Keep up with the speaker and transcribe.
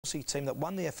Chelsea team that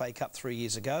won the FA Cup 3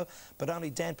 years ago, but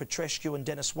only Dan Petrescu and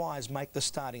Dennis Wise make the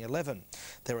starting 11.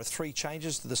 There are 3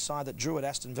 changes to the side that drew at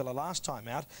Aston Villa last time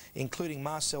out, including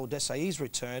Marcel Desailly's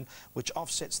return, which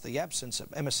offsets the absence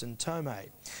of Emerson Tomei.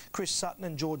 Chris Sutton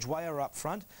and George Weah are up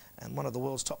front, and one of the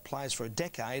world's top players for a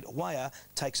decade, Weah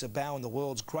takes a bow in the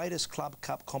world's greatest club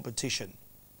cup competition.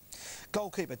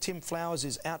 Goalkeeper Tim Flowers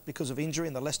is out because of injury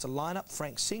in the Leicester lineup.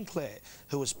 Frank Sinclair,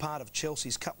 who was part of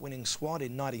Chelsea's cup-winning squad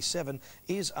in '97,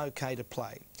 is okay to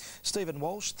play. Stephen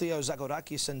Walsh, Theo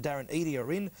Zagorakis and Darren Eadie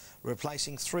are in,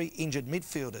 replacing 3 injured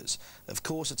midfielders. Of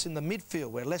course, it's in the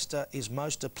midfield where Leicester is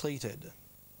most depleted.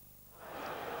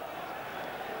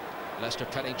 Leicester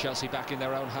petting Chelsea back in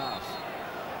their own half.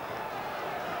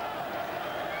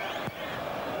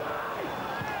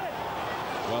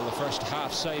 Well, the first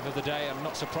half save of the day, and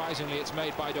not surprisingly it's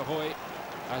made by De Hoy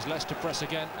as Leicester press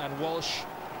again, and Walsh,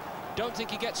 don't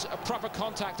think he gets a proper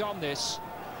contact on this.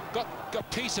 Got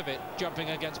piece of it jumping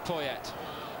against Poyet.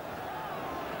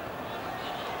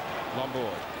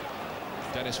 Lombard,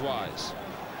 Dennis Wise.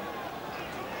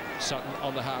 Sutton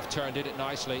on the half turn, did it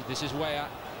nicely. This is Weah.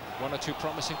 1 or 2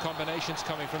 promising combinations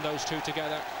coming from those 2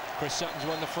 together. Chris Sutton's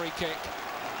won the free kick.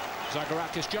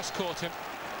 Zagorakis just caught him.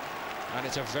 And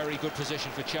it's a very good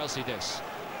position for Chelsea, this.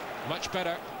 Much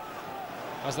better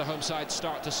as the home side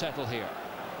start to settle here.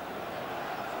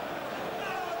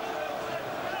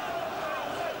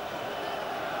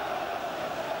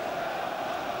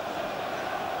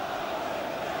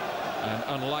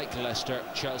 And unlike Leicester,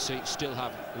 Chelsea still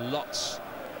have lots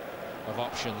of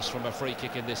options from a free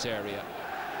kick in this area.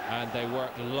 And they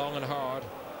work long and hard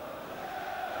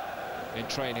in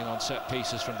training on set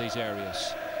pieces from these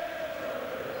areas.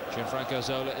 Gianfranco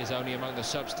Zola is only among the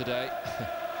subs today.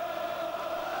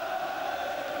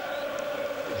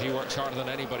 He works harder than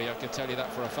anybody, I can tell you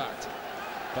that for a fact.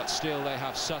 But still they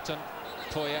have Sutton,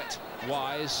 Poyet,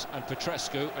 Wise and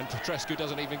Petrescu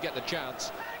doesn't even get the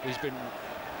chance. He's been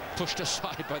pushed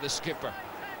aside by the skipper.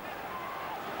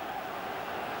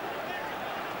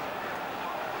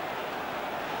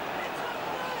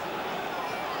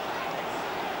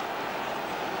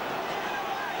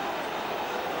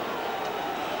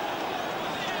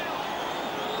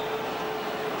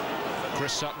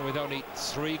 Chris Sutton with only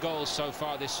 3 goals so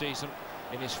far this season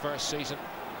in his first season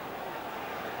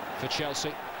for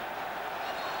Chelsea.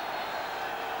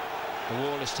 The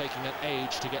wall is taking an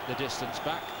age to get the distance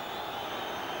back.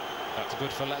 That's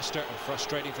good for Leicester and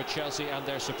frustrating for Chelsea and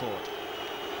their support.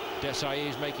 Desailly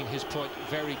is making his point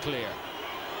very clear.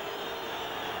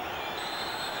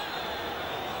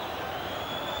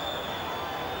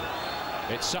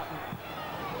 It's Sutton.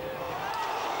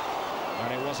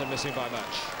 And it wasn't missing by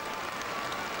much.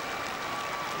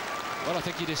 Well, I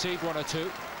think he deceived 1 or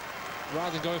 2.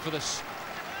 Rather than going for the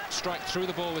strike through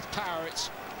the ball with power, it's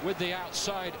with the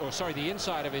outside, or sorry, the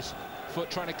inside of his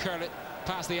foot, trying to curl it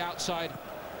past the outside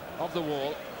of the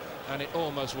wall, and it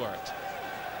almost worked.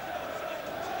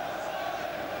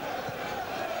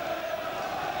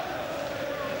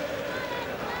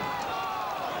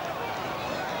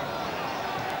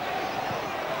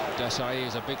 Desailly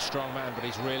is a big, strong man, but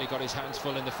he's really got his hands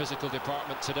full in the physical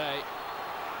department today.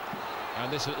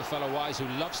 And this little fellow Wise, who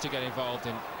loves to get involved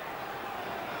in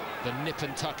the nip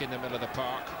and tuck in the middle of the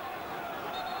park.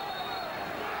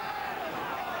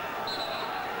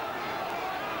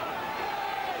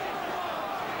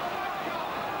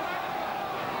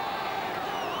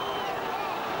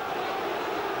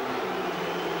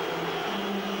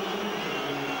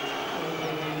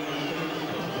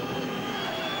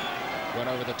 Went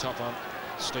over the top on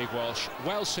Steve Walsh.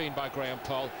 Well seen by Graham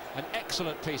Poll. An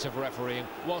excellent piece of refereeing.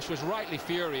 Walsh was rightly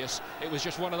furious. It was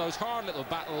just one of those hard little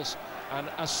battles, and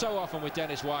as so often with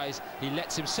Dennis Wise, he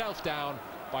lets himself down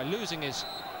by losing his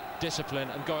discipline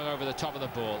and going over the top of the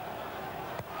ball.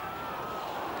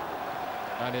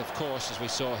 And of course, as we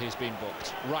saw, he's been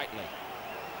booked rightly.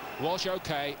 Walsh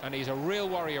okay, and he's a real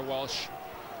warrior, Walsh.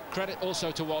 Credit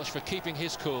also to Walsh for keeping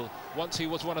his cool once he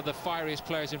was one of the fieriest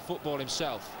players in football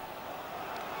himself.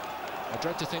 I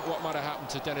dread to think what might have happened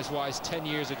to Dennis Wise 10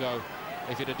 years ago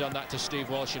if he'd have done that to Steve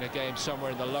Walsh in a game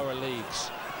somewhere in the lower leagues.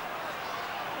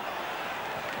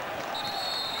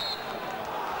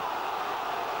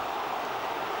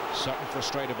 Sutton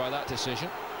frustrated by that decision.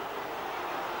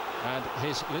 And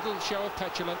his little show of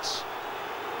petulance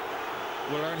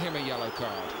will earn him a yellow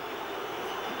card.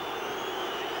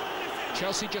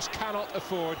 Chelsea just cannot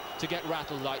afford to get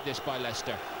rattled like this by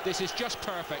Leicester. This is just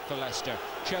perfect for Leicester.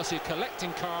 Chelsea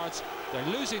collecting cards, they're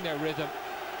losing their rhythm,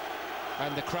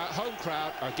 and the home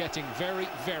crowd are getting very,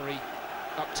 very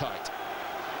uptight.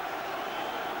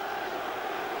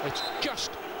 It's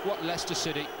just what Leicester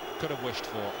City could have wished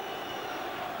for.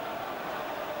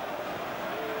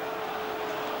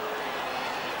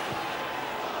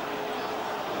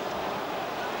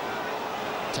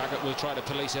 Taggart will try to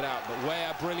police it out, but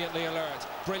Weah brilliantly alert.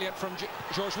 Brilliant from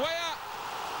George Weah.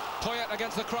 Poyet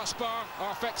against the crossbar.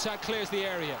 Arfexad clears the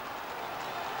area.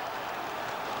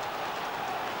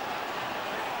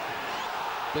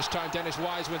 This time Dennis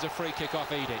Wise wins a free kick off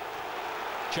Eadie.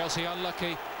 Chelsea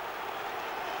unlucky.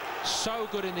 So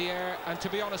good in the air, and to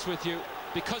be honest with you,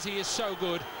 because he is so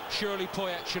good, surely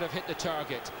Poyet should have hit the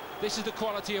target. This is the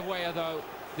quality of Weah, though.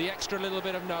 The extra little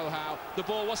bit of know-how. The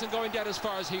ball wasn't going dead as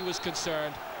far as he was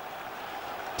concerned.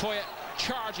 Poyet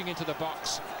charging into the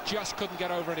box, just couldn't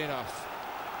get over it enough.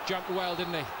 Jumped well,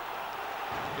 didn't he?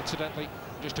 Incidentally,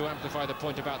 just to amplify the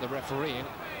point about the refereeing,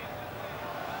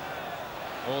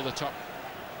 all the top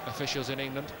officials in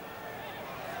England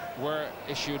were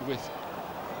issued with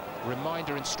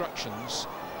reminder instructions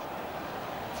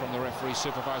from the referee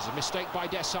supervisor. Mistake by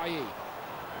Desai.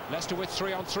 Leicester with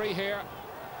 3-on-3 here.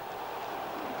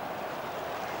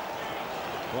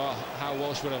 Well, how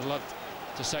Walsh would have loved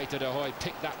to say to De Hoy,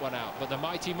 pick that one out. But the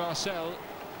mighty Marcel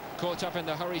caught up in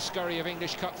the hurry-scurry of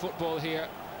English Cup football here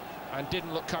and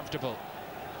didn't look comfortable.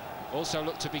 Also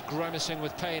looked to be grimacing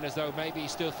with pain, as though maybe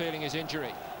he's still feeling his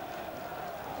injury.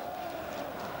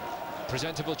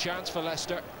 Presentable chance for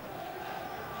Leicester.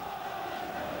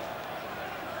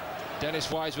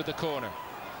 Dennis Wise with the corner.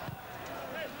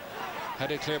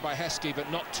 Headed clear by Heskey,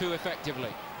 but not too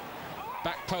effectively.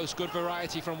 Back post, good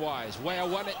variety from Wise. Weah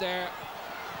won it there.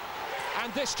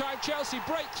 And this time Chelsea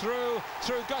break through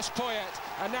Gus Poyet.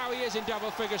 And now he is in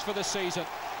double figures for the season.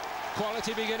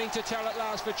 Quality beginning to tell at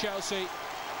last for Chelsea.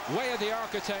 Weah the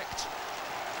architect.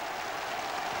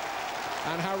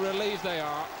 And how relieved they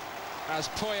are as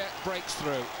Poyet breaks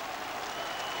through.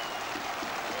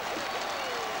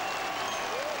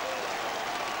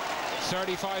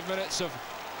 "35 minutes of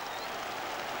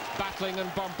battling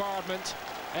and bombardment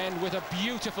end with a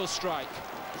beautiful strike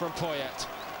from Poyet.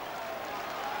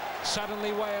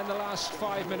 Suddenly Weah in the last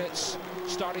 5 minutes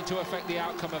starting to affect the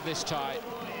outcome of this tie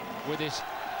with his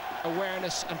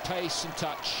awareness and pace and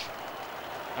touch,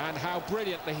 and how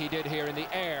brilliantly he did here in the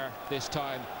air this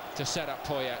time to set up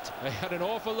Poyet. They had an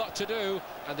awful lot to do,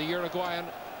 and the Uruguayan,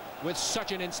 with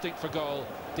such an instinct for goal,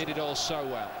 did it all so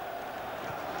well.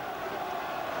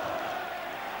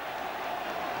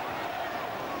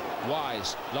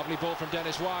 Wise, lovely ball from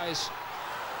Dennis Wise.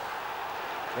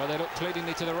 Well, they look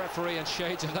pleadingly to the referee, and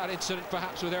shades of that incident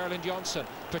perhaps with Erland Johnson.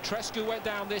 Petrescu went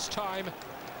down this time.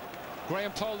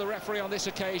 Graham Poll, the referee on this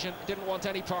occasion, didn't want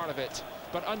any part of it.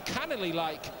 But uncannily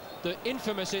like the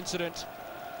infamous incident,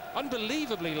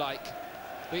 unbelievably like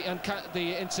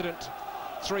the incident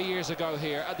 3 years ago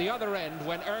here at the other end,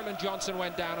 when Erland Johnson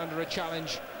went down under a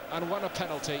challenge and won a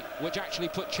penalty, which actually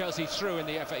put Chelsea through in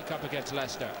the FA Cup against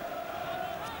Leicester.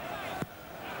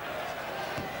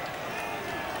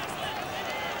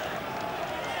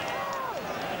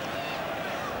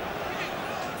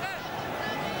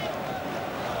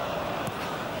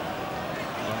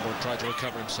 Tried to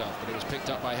recover himself, but it was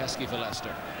picked up by Heskey for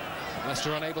Leicester.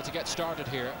 Leicester unable to get started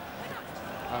here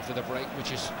after the break,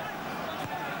 which is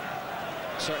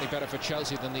certainly better for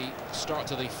Chelsea than the start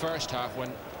to the first half,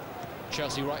 when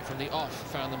Chelsea right from the off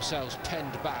found themselves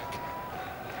penned back.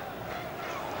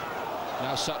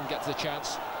 Now Sutton gets the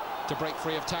chance to break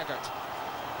free of Taggart.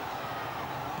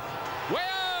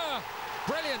 Weah!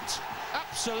 Brilliant,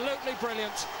 absolutely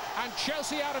brilliant, and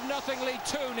Chelsea out of nothing lead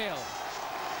 2-0.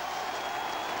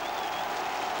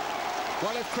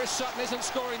 Well, if Chris Sutton isn't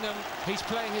scoring them, he's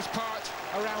playing his part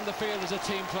around the field as a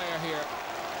team player here.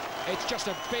 It's just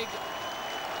a big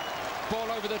ball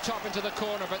over the top into the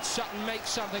corner, but Sutton makes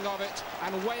something of it,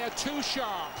 and Weah too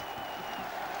sharp.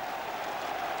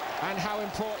 And how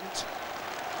important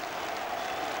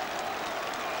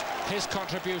his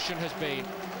contribution has been.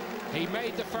 He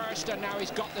made the first, and now he's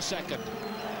got the second.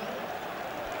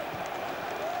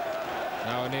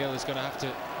 Now O'Neill is going to have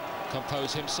to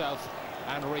compose himself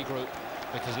and regroup,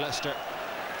 because Leicester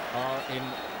are in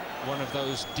one of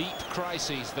those deep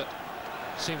crises that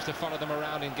seems to follow them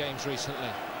around in games recently.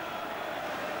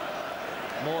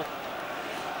 More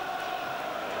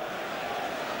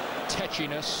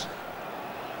tetchiness.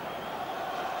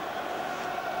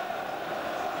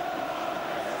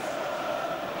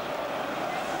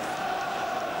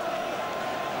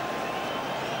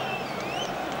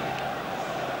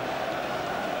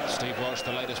 Steve Walsh,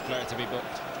 the latest player to be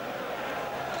booked.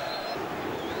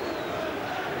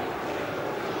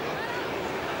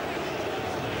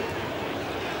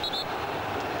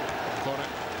 Corner.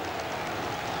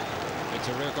 It's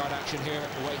a rearguard action here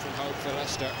away from home for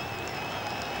Leicester.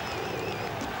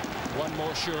 One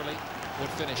more surely would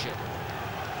finish it.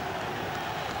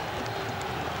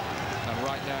 And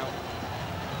right now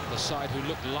the side who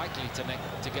look likely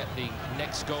to get the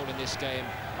next goal in this game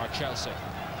are Chelsea.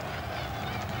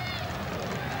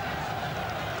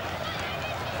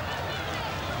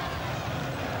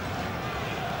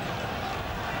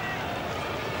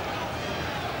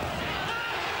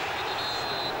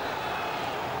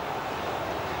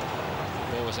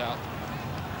 Ball was out.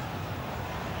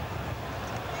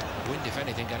 Wind, if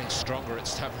anything, getting stronger at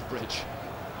Stamford Bridge.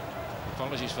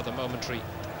 Apologies for the momentary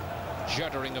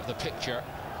juddering of the picture.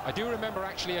 I do remember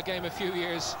actually a game a few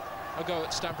years ago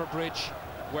at Stamford Bridge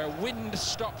where wind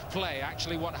stopped play.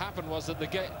 Actually, what happened was that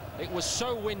it was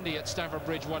so windy at Stamford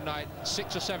Bridge one night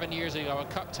 6 or 7 years ago, a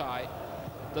cup tie,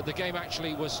 that the game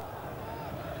actually was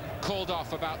called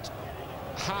off about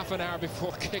half an hour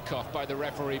before kickoff by the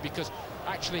referee, because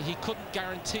actually he couldn't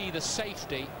guarantee the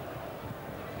safety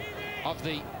of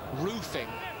the roofing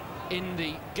in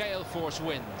the gale force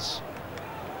winds.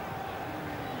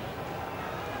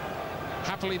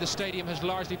 Happily, the stadium has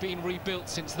largely been rebuilt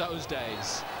since those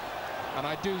days, and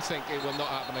I do think it will not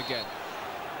happen again.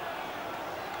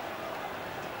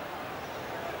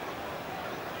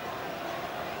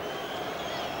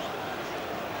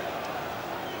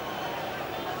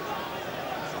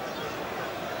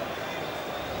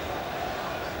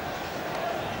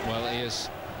 Well, he is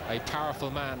a powerful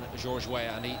man, George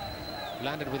Weah, and he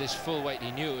landed with his full weight.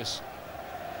 He knew it was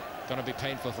going to be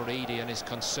painful for Edie, and his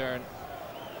concern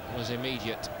was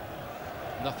immediate.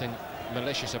 Nothing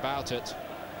malicious about it.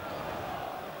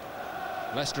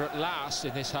 Leicester at last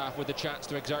in this half with the chance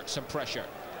to exert some pressure,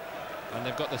 and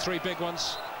they've got the three big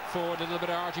ones forward. A little bit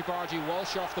of argy-bargy.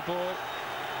 Walsh off the ball.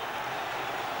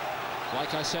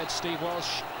 Like I said, Steve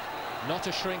Walsh, not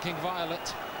a shrinking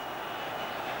violet.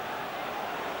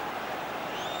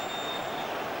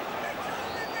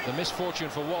 The misfortune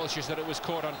for Walsh is that it was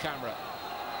caught on camera.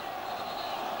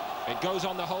 It goes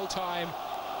on the whole time.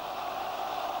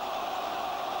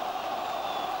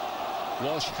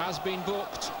 Walsh has been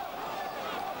booked,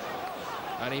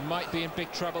 and he might be in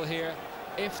big trouble here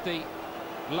if the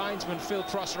linesman Phil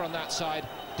Prosser on that side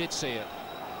did see it.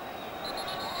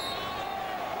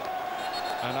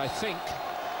 And I think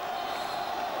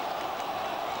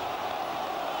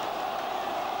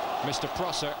Mr.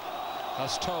 Prosser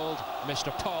has told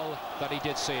Mr. Poll that he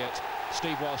did see it.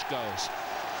 Steve Walsh goes.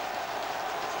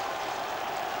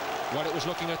 Well, it was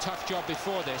looking a tough job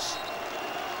before this,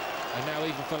 and now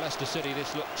even for Leicester City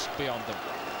this looks beyond them.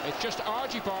 It's just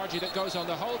argy-bargy that goes on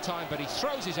the whole time, but he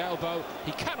throws his elbow,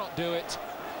 he cannot do it,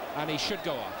 and he should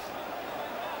go off.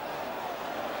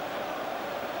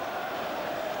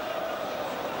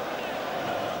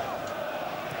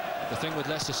 The thing with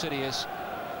Leicester City is,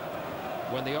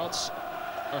 when the odds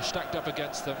are stacked up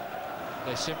against them,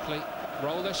 they simply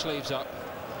roll their sleeves up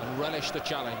and relish the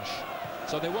challenge.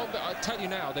 So they won't be, I tell you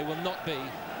now, they will not be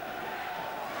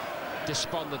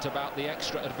despondent about the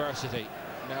extra adversity.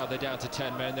 Now they're down to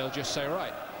 10 men, they'll just say,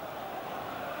 right,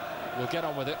 we'll get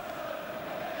on with it,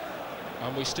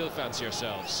 and we still fancy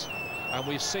ourselves. And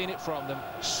we've seen it from them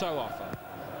so often.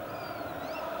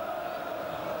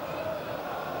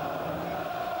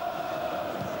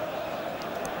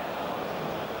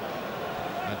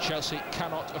 And Chelsea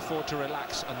cannot afford to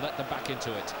relax and let them back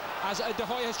into it, as De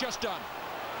Gea has just done.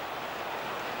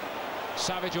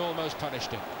 Savage almost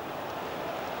punished him.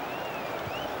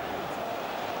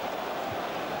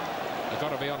 I've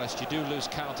got to be honest, you do lose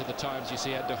count of the times you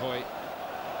see Ed De Gea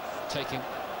taking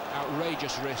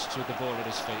outrageous risks with the ball at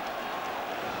his feet.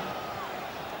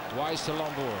 Wise to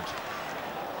Lombard.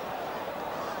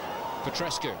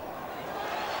 Petrescu.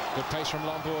 Good pace from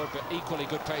Lombard, but equally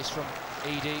good pace from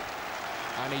Edie.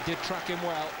 And he did track him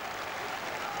well.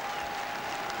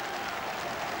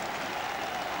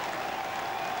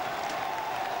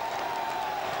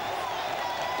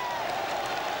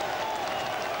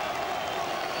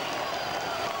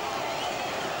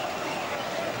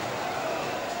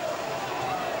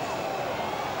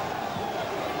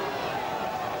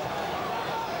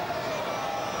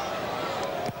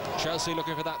 Chelsea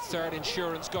looking for that third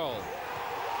insurance goal.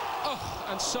 Oh,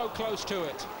 and so close to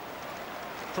it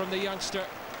from the youngster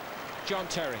John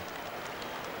Terry.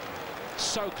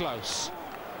 So close.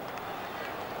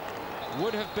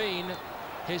 Would have been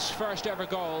his first ever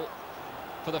goal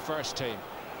for the first team.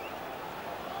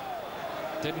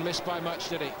 Didn't miss by much,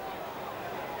 did he?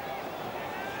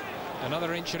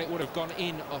 Another inch and it would have gone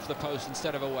in off the post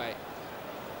instead of away.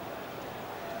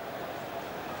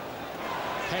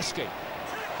 Heskey.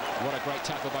 What a great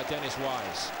tackle by Dennis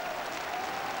Wise.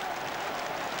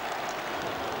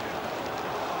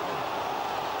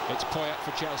 It's Poyet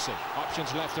for Chelsea.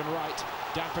 Options left and right.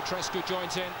 Dan Petrescu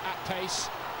joins in at pace.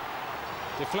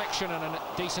 Deflection and a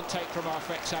decent take from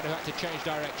Arfexad, who had to change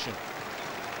direction.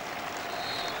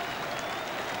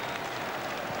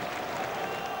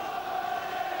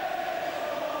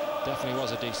 Definitely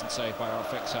was a decent save by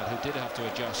Arfexad, who did have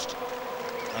to adjust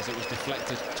as it was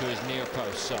deflected to his near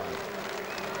post side.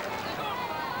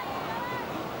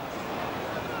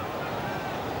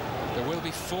 There will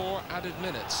be 4 added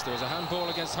minutes. There was a handball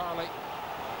against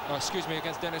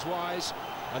against Dennis Wise,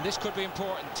 and this could be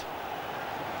important.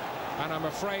 And I'm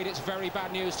afraid it's very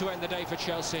bad news to end the day for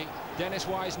Chelsea. Dennis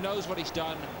Wise knows what he's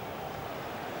done.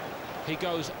 He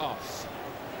goes off.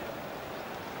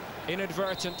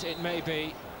 Inadvertent it may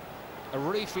be, a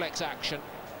reflex action,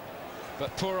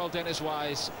 but poor old Dennis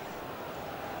Wise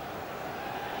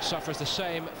suffers the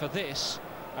same for this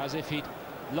as if he'd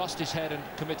lost his head and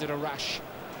committed a rash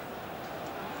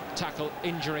tackle,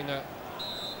 injuring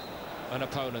an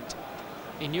opponent.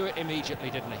 He knew it immediately,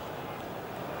 didn't he?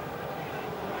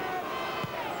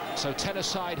 So 10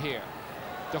 aside here.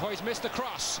 De Hoy's missed the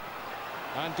cross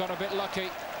and got a bit lucky.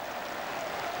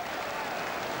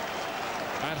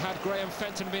 And had Graham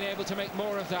Fenton been able to make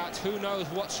more of that, who knows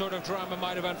what sort of drama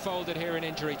might have unfolded here in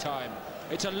injury time.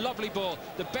 It's a lovely ball,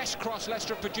 the best cross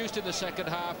Leicester produced in the second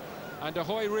half, and De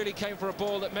Hoy really came for a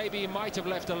ball that maybe he might have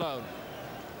left alone.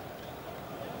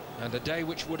 And a day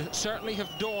which would certainly have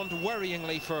dawned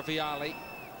worryingly for Vialli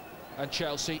and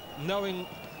Chelsea, knowing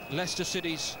Leicester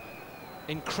City's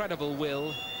incredible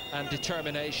will and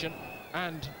determination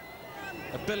and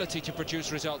ability to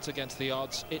produce results against the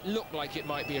odds. It looked like it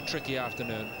might be a tricky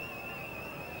afternoon,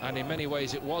 and in many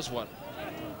ways it was one.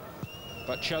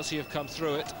 But Chelsea have come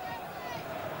through it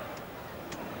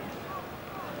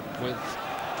with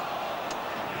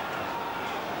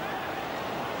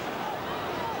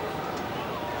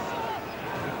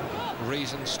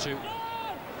reasons to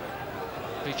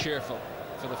be cheerful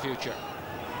for the future.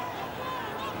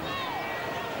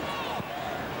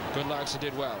 Gunnlaugsson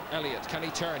did well. Elliott, can he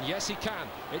turn? Yes, he can.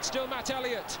 It's still Matt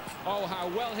Elliott. Oh, how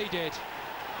well he did.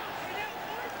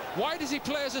 Why does he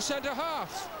play as a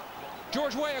centre-half?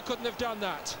 George Weah couldn't have done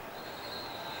that.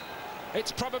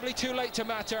 It's probably too late to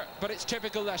matter, but it's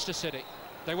typical Leicester City.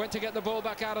 They went to get the ball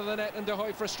back out of the net and De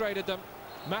Hoy frustrated them.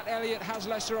 Matt Elliott has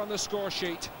Leicester on the score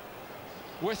sheet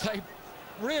with a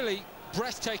really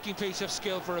breathtaking piece of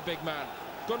skill for a big man.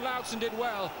 Gunnlaugsson did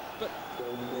well, but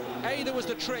A, there was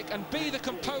the trick, and B, the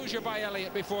composure by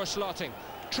Elliott before slotting.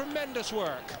 Tremendous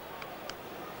work.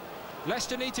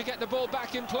 Leicester need to get the ball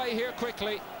back in play here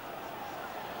quickly.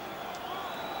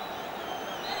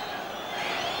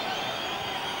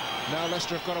 Now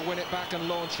Leicester have got to win it back and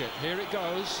launch it. Here it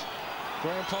goes.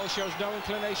 Graham Poll shows no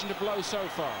inclination to blow so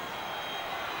far.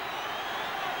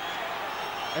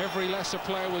 Every Leicester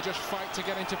player will just fight to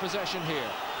get into possession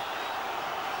here.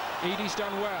 Edie's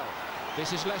done well.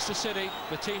 This is Leicester City,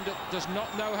 the team that does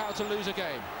not know how to lose a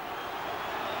game.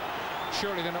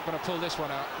 Surely they're not going to pull this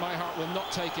one out. My heart will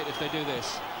not take it if they do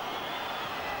this.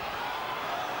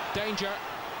 Danger.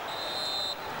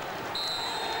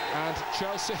 And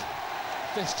Chelsea,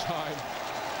 this time,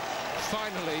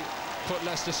 finally put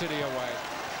Leicester City away.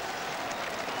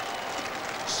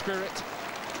 Spirit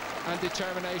and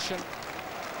determination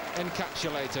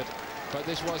encapsulated. But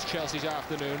this was Chelsea's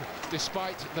afternoon,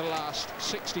 despite the last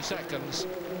 60 seconds,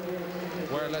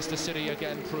 where Leicester City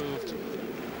again proved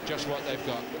just what they've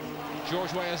got.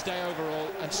 George Weah's day overall,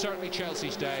 and certainly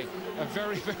Chelsea's day. A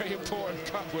very, very important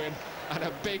cup win, and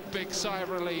a big, big sigh of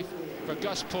relief for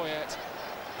Gus Poyet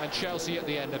and Chelsea at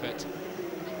the end of it.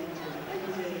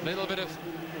 A little bit of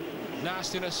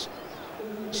nastiness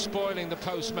spoiling the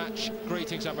post-match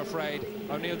greetings, I'm afraid.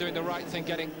 O'Neill doing the right thing,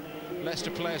 getting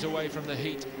Leicester players away from the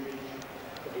heat.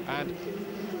 And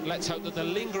let's hope that the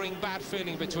lingering bad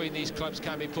feeling between these clubs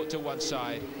can be put to one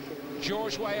side.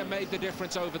 George Weah made the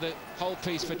difference over the whole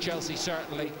piece for Chelsea,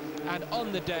 certainly, and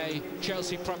on the day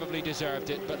Chelsea probably deserved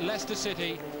it, but Leicester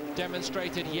City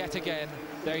demonstrated yet again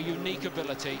their unique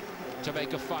ability to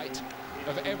make a fight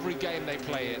of every game they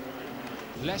play in.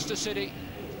 Leicester City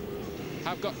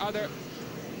have got other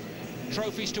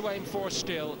trophies to aim for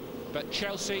still, but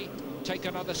Chelsea take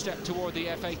another step toward the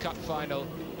FA Cup final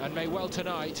and may well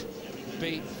tonight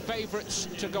be favourites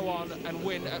to go on and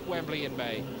win at Wembley in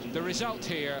May. The result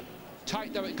here,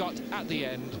 tight though it got at the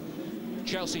end,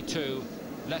 Chelsea 2,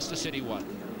 Leicester City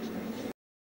 1.